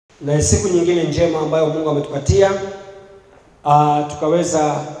na siku nyingine njema ambayo Mungu ametupatia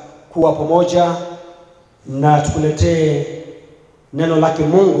tukaweza kuwa pamoja na tukuletee neno lake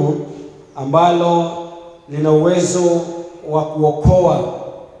Mungu ambalo lina uwezo wa kuokoa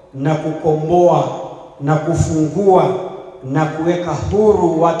na kukomboa na kufungua na kuweka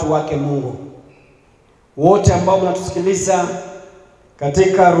huru watu wake Mungu. Wote ambao mnatusikiliza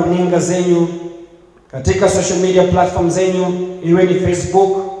katika runinga zenyu, katika social media platform zenyu, iwe ni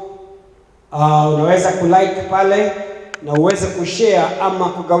Facebook, unaweza kulike pale na uweze kushare ama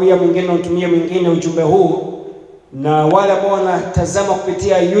kugawia mwingine na utumie mwingine ujumbe huu. Na wale ambao wanatazama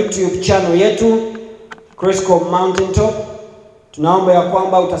kupitia YouTube channel yetu Crisco Mountaintop, tunaomba ya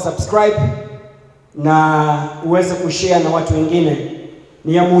kwamba utasubscribe na uweze kushare na watu wengine.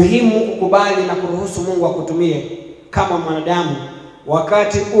 Ni ya muhimu kukubali na kuruhusu Mungu akutumie kama mwanadamu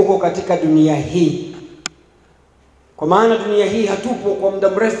wakati uko katika dunia hii. Kwa maana dunia hii hatupo kwa muda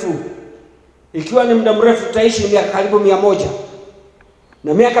mrefu. Ikiwa ni muda mrefu tutaishi miaka karibu 100.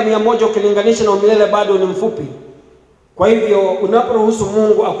 Na miaka 100 ukilinganisha na umilele bado ni mfupi. Kwa hivyo unaporuhusu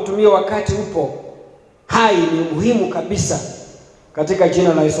Mungu akutumie wakati upo hai, ni muhimu kabisa katika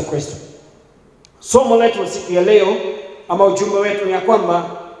jina la Yesu Kristo. Somo letu siku ya leo ama ujumbe wetu ni ya kwamba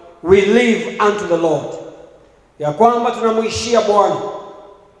we live unto the Lord. Ya kwamba tunamuishia Bwana.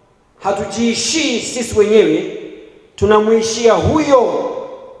 Hatujiishii sisi wenyewe, tunamuishia huyo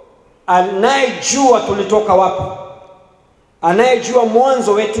anayejua tulitoka wapi, anayejua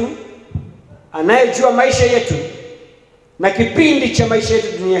mwanzo wetu, anayejua maisha yetu na kipindi cha maisha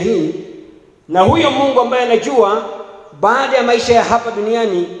yetu dunia hii, na huyo Mungu ambaye anajua baada ya maisha ya hapa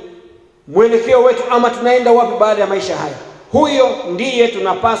duniani mwelekeo wetu ama tunaenda wapi baada ya maisha haya. Huyo ndiye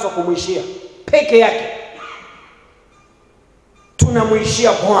tunapaswa kumuishia peke yake.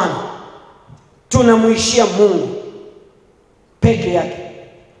 Tunamuishia Bwana, tunamuishia Mungu peke yake.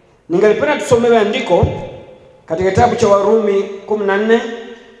 Ningalipenda tusomewe andiko katika kitabu cha Warumi 14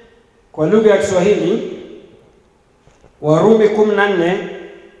 kwa lugha ya Kiswahili. Warumi 14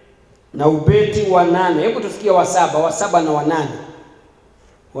 na ubeti wa 8. Hebu tusikie wa 7 na wa 8.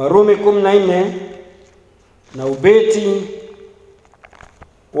 Warumi 14 na ubeti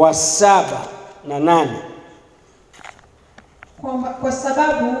wa 7 na 8. Kwa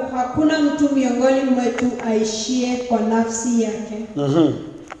sababu hakuna mtu miongoni mwetu aishie kwa nafsi yake.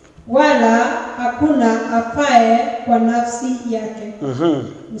 Wala hakuna afae kwa nafsi yake.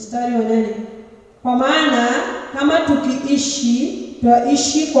 Mstari wa 8. Kwa maana kama tukiishi,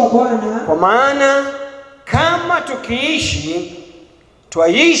 twaishi kwa Bwana. Kwa maana kama tukiishi,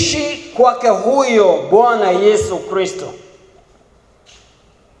 twaishi kwake huyo Bwana Yesu Kristo.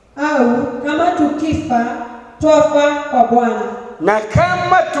 Au kama tukifa, twafa kwa Bwana. Na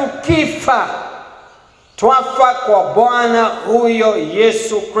kama tukifa, twafa kwa Bwana huyo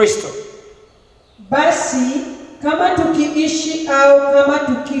Yesu Kristo. Basi kama tukiishi au kama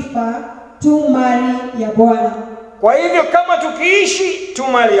tukifa, tu mali ya Bwana. Kwa hivyo kama tukiishi, tu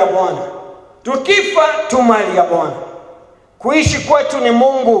mali ya Bwana. Tukifa, tu mali ya Bwana. Kuishi kwetu ni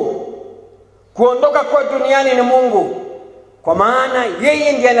Mungu, kuondoka kwa duniani ni Mungu. Kwa maana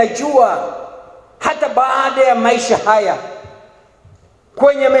yeye ndiye anajua hata baada ya maisha haya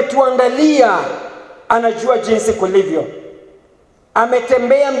kwenye ametuandalia, anajua jinsi kulivyo.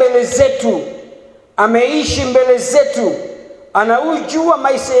 Ametembea mbele zetu, ameishi mbele zetu, anaujua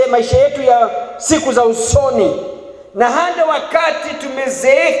maisha yetu ya siku za usoni. Na hata wakati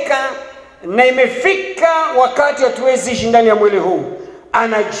tumezeeka na imefika wakati hatuwezi ishi ndani ya mwili huu,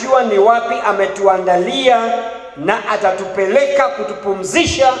 anajua ni wapi ametuandalia na atatupeleka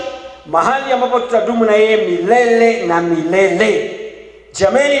kutupumzisha mahali ambapo tutadumu na yeye milele na milele.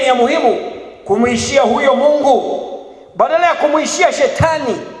 Jamani, ni ya muhimu kumuishia huyo Mungu badala ya kumuishia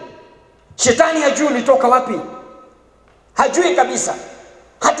shetani. Shetani hajui ulitoka wapi, hajui kabisa.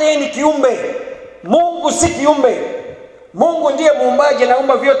 Hata yeye ni kiumbe, Mungu si kiumbe. Mungu ndiye muumbaji,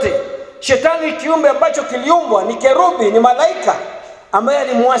 anaumba vyote. Shetani ni kiumbe ambacho kiliumbwa, ni kerubi, ni malaika ambaye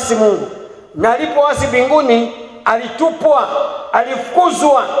alimuasi Mungu. Na alipoasi mbinguni, alitupwa,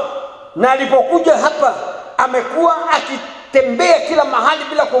 alifukuzwa. Na alipokuja hapa, amekuwa akitembea kila mahali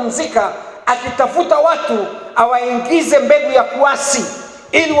bila kumzika, akitafuta watu awaingize mbegu ya kuasi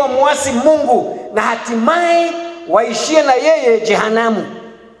ili wamuasi Mungu na hatimaye waishie na yeye jehanamu.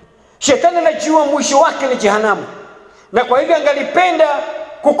 Shetani anajua mwisho wake ni jehanamu. Na kwa hivyo angalipenda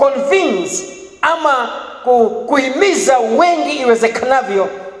kuconvince ama kuhimiza wengi iwezekanavyo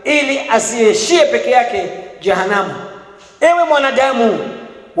ili asiishie peke yake jehanamu. Ewe mwanadamu,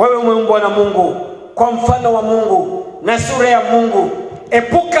 wewe umeumbwa na Mungu kwa mfano wa Mungu na sura ya Mungu.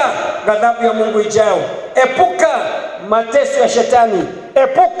 Epuka ghadhabu ya Mungu ijayo. Epuka mateso ya shetani.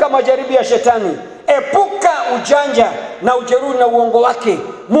 epuka majaribu ya shetani, epuka ujanja na ujeuri na uongo wake.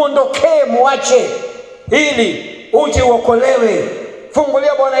 Muondokee, muache ili uje uokolewe.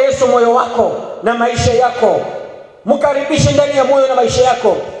 Fungulia Bwana Yesu moyo wako na maisha yako. Mkaribishe ndani ya moyo na maisha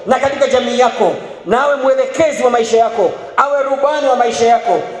yako na katika jamii yako, na awe mwelekezi wa maisha yako, awe rubani wa maisha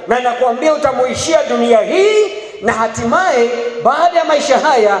yako. Na nakuambia utamuishia dunia hii, na hatimaye baada ya maisha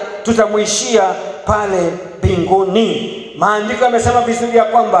haya tutamuishia pale mbinguni. Maandiko yamesema vizuri ya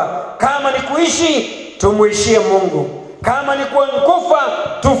kwamba kama ni kuishi tumuishie Mungu, kama ni kufa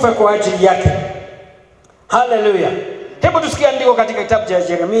tufe kwa ajili yake. Haleluya. Hebu tusikie andiko katika kitabu cha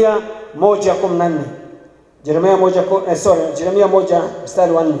Yeremia 1:14. Yeremia 1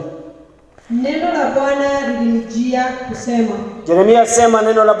 mstari wa 4. Neno la Bwana lilinijia kusema. Yeremia sema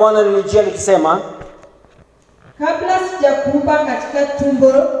neno la Bwana lilinijia likisema, kabla sijakuumba katika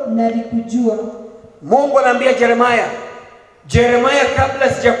tumbo nalikujua. Mungu anaambia Yeremia, kabla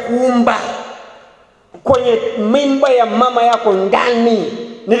sijakuumba kwenye mimba ya mama yako ndani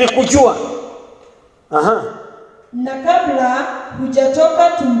nilikujua. Na kabla hujatoka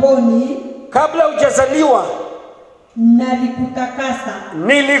tumboni, kabla hujazaliwa, nalikutakasa,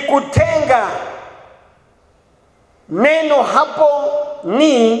 nilikutenga. Neno hapo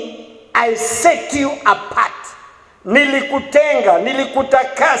ni I set you apart. Nilikutenga,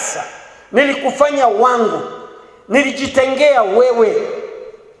 nilikutakasa, nilikufanya wangu, nilijitengea wewe.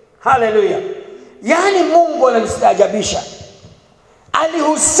 Haleluya. Yani Mungu ananistaajabisha.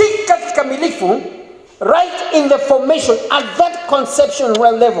 Alihusika kikamilifu right in the formation at that conception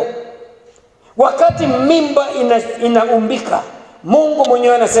level. Wakati mimba inaumbika, Mungu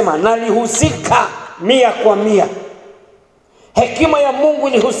mwenyewe anasema nalihusika 100%. Hekima ya Mungu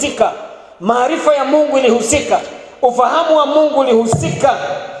ilihusika, maarifa ya Mungu ilihusika, ufahamu wa Mungu ilihusika.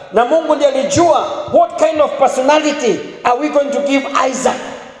 Na Mungu ndiye alijua what kind of personality are we going to give Isaac.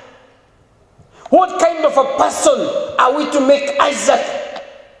 What kind of a person are we to make Isaac?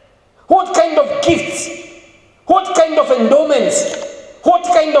 What kind of gifts? What kind of endowments? What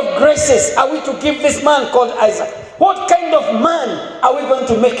kind of graces are we to give this man called Isaac? What kind of man are we going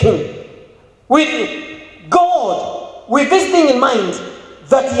to make him? With God, with this thing in mind,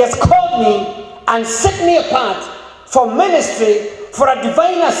 that he has called me and set me apart for ministry, for a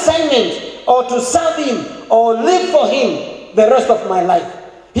divine assignment, or to serve him, or live for him the rest of my life.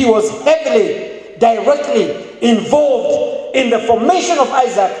 He was heavily, directly involved in the formation of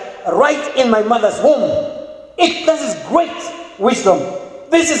Isaac right in my mother's womb. This is great wisdom.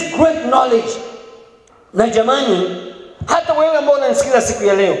 This is great knowledge. Na jamani, hata wewe ambao unanisikiza siku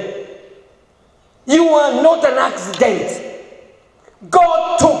ya leo, you are not an accident.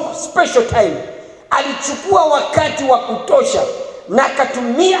 God took special time. Alichukua wakati wa kutosha na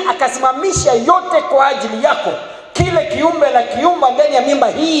akatumia, akasimamisha yote kwa ajili yako. Kile kiumbe la kiumba ndani ya mimba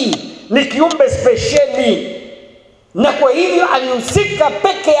hii ni kiumbe speciali, na kwa hivyo alihusika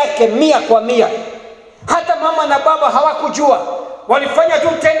peke yake 100%. Hata mama na baba hawakujua, walifanya tu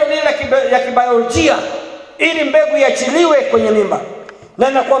tendo lile la kibiolojia ili mbegu iachiliwe kwenye mimba. Na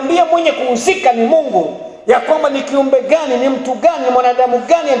nakwambia mwenye kuhusika ni Mungu, ya kwamba ni kiumbe gani, ni mtu gani, ni mwanadamu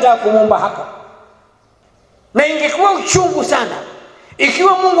gani anataka kumuumba hapa. Na ingekuwa uchungu sana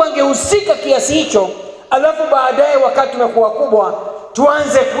ikiwa Mungu angehusika kiasi hicho, alafu baadaye wakati tumekuwa kubwa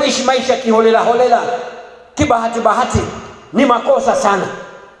tuanze kuishi maisha kiholela, kibahati. Ni makosa sana.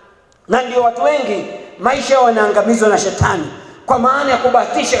 Na ndio watu wengi maisha wanaangamizwa na shetani kwa maana ya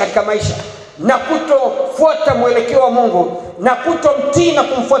kubahatisha katika maisha na kutofuata mwelekeo wa Mungu na kutomtii na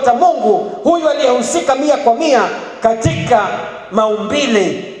kumfuata Mungu, huyu aliyehusika 100% katika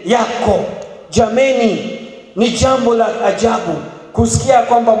maumbile yako. Jameni, ni jambo la ajabu kusikia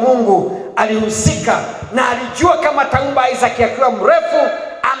kwamba Mungu alihusika na alijua kama ataumba Isaac akiwa mrefu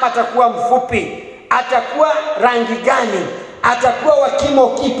ama atakuwa mfupi, atakuwa rangi gani, atakuwa wa kimo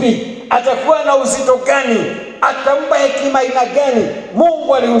kipi, atakuwa na uzito gani, atampa hekima aina gani.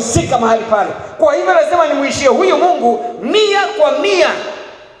 Mungu alihusika mahali pale. Kwa hivyo lazima nimuishie huyu Mungu 100%.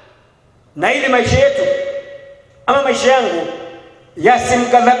 Na ili maisha yetu ama maisha yangu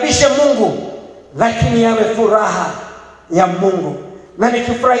yasimkadhabishe Mungu, lakini yawe furaha ya Mungu. Na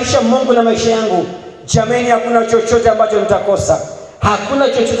nikifurahisha Mungu na maisha yangu, jameni, hakuna chochote ambacho nitakosa, hakuna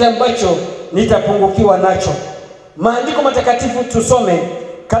chochote ambacho nitapungukiwa nacho. Maandiko matakatifu tusome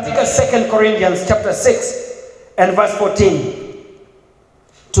katika 2 Corinthians chapter 6 and verse 14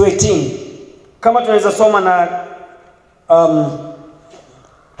 to 18. Kama tunaweza soma na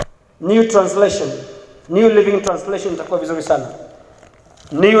New Translation, New Living Translation, itakuwa vizuri sana.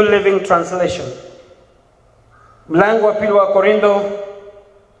 New Living Translation. Mlango wa pili wa Korintho,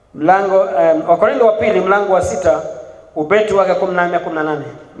 wa Korintho wa pili mlango wa 6 ubeti wake 18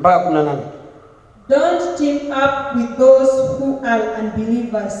 mpaka 18. Don't team up with those who are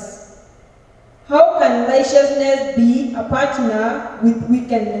unbelievers. How can righteousness be a partner with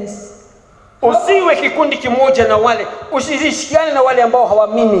wickedness? Usiwe kikundi kimoja na wale, usishirikiane na wale ambao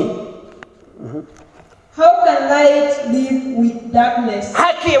hawaamini. How can light live with darkness?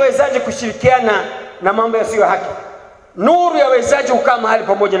 Haki yawezaje kushirikiana na mambo yasiyo haki? Nuru yawezaje kukaa mahali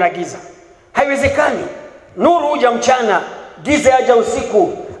pamoja na giza? Haiwezekani. Nuru huja mchana, giza yaja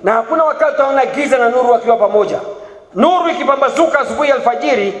usiku, na hakuna wakati utaona giza na nuru wakiwa pamoja. Nuru ikipambazuka asubuhi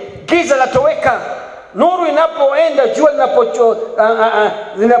alfajiri, giza latoweka. Nuru inapoenda, jua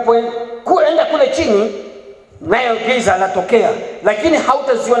linapoenda kule chini, nayo giza latokea, lakini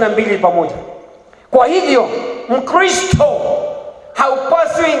hautaziona mbili pamoja. Kwa hivyo Mkristo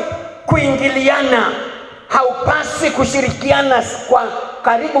haupaswi kuingiliana, haupaswi kushirikiana kwa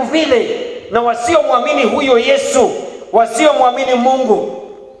karibu vile na wasiomwamini huyo Yesu, wasiomwamini Mungu.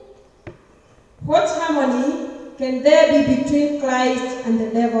 What harmony can there be between Christ and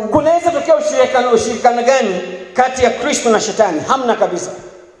the devil? Kunaweza tokea ushirikiano gani kati ya Kristo na shetani? Hamna kabisa.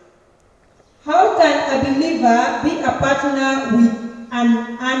 How can a believer be a partner with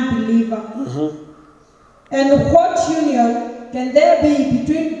an unbeliever? And what union can there be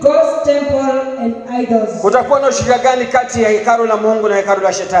between God's temple and idols? Kutakuwa na ushirikiano gani kati ya hekalu la Mungu na hekalu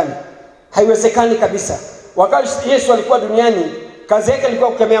la shetani? Haiwezekani kabisa. Wakati Yesu alikuwa duniani, kazi yake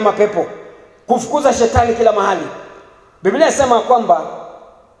ilikuwa kukemea mapepo, kufukuza shetani kila mahali. Biblia inasema kwamba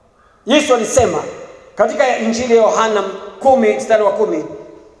Yesu alisema katika Injili ya Yohana 10:10,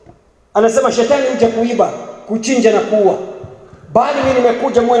 anasema shetani huja kuiba, kuchinja na kuua. Bali mimi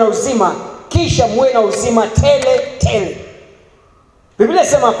nimekuja muwe na uzima, kisha muwe na uzima tele tele. Biblia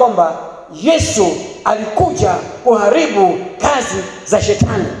inasema kwamba Yesu alikuja kuharibu kazi za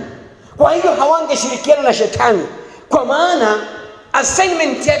shetani. Kwa hivyo hawangeshirikiana na shetani, kwa maana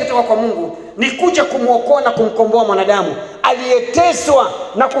assignment yake kutoka kwa Mungu ni kuja kumuokoa na kumkomboa mwanadamu aliyeteswa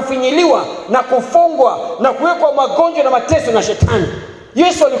na kufinyiliwa na kufungwa na kuwekwa magonjwa na mateso na shetani.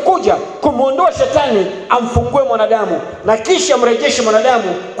 Yesu alikuja kumuondoa shetani, amfungue mwanadamu na kisha mrejeshe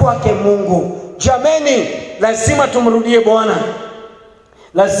mwanadamu kwake Mungu. Jameni, lazima tumrudie Bwana.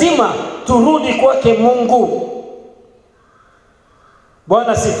 Lazima turudi kwake Mungu.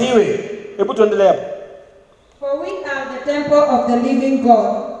 Bwana sifiwe. Hebu tuendelee hapo. For we are the temple of the living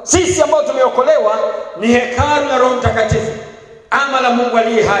God. Sisi ambao tumeokolewa ni hekalu la Roho Mtakatifu ama la Mungu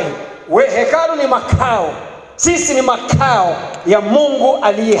aliye hai. Hekalu ni makao. Sisi ni makao ya Mungu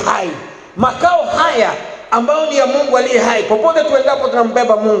aliye hai. Makao haya ambayo ni ya Mungu aliye hai, popote tuendapo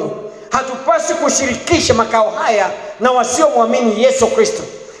tunambeba Mungu. Hatupasi kushirikisha makao haya na wasiomwamini Yesu Kristo.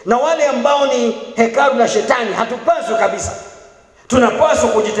 Na wale ambao ni hekalu la shetani, hatupaswi kabisa. Tunapaswa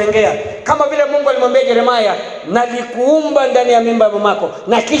kujitengea. Kama vile Mungu alimwambia Yeremia, nalikuumba ndani ya mimba ya mamako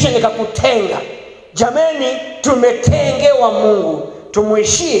na kisha nikakutenga. Jameni, tumetengewa Mungu,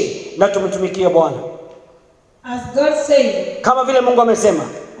 tumuishie na tumtumikie Bwana. As God said, kama vile Mungu amesema,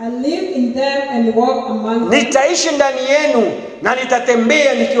 I live in them and walk among them. Nitaishi ndani yenu na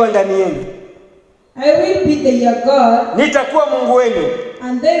nitatembea nikiwa ndani yenu. I will be their God, nitakuwa Mungu wenu,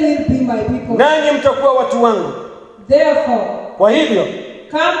 and they will be my people. nanyi mtakuwa watu wangu. Therefore, kwa hivyo,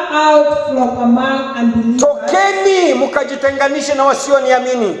 come out from among unbelievers, tokeni mkajitenganishe na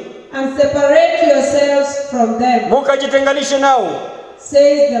wasioniamini, and separate yourselves from them, mkajitenganishe nao,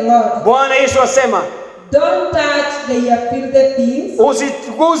 says the Lord. Bwana Yesu asema, don't touch their filthy things,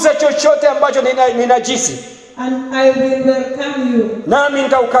 usiguze chochote ambacho ni najisi, and I will welcome you, nami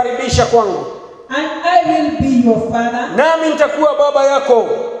nitaukaribisha kwangu, and I will be your father, nami nitakuwa baba yako,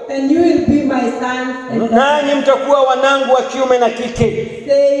 and you will be my sons and nanyi mtakuwa wanangu wa kiume na kike,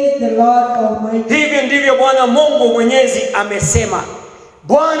 says the Lord Almighty. Hivi ndivyo Bwana Mungu Mwenyezi amesema.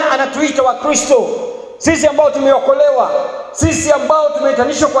 Bwana anatuita wa Kristo, sisi ambao tumeokolewa, sisi ambao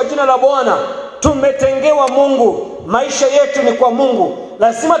tumeitanishwa kwa jina la Bwana, tumetengewa Mungu. Maisha yetu ni kwa Mungu.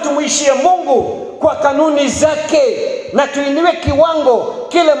 Lazima tumuishie Mungu kwa kanuni zake na tuinue kiwango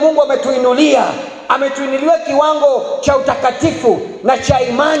kile Mungu ametuinulia. Ametuinulia kiwango cha utakatifu na cha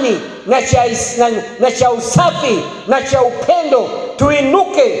imani na cha usafi na cha upendo.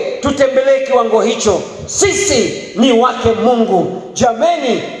 Tuinuke, tutembelee kiwango hicho. Sisi ni wake Mungu.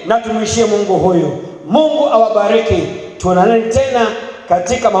 Jameni, na tumuishie Mungu huyo. Mungu awabariki. Tuonane tena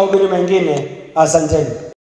katika mahubiri mengine. Asanteni.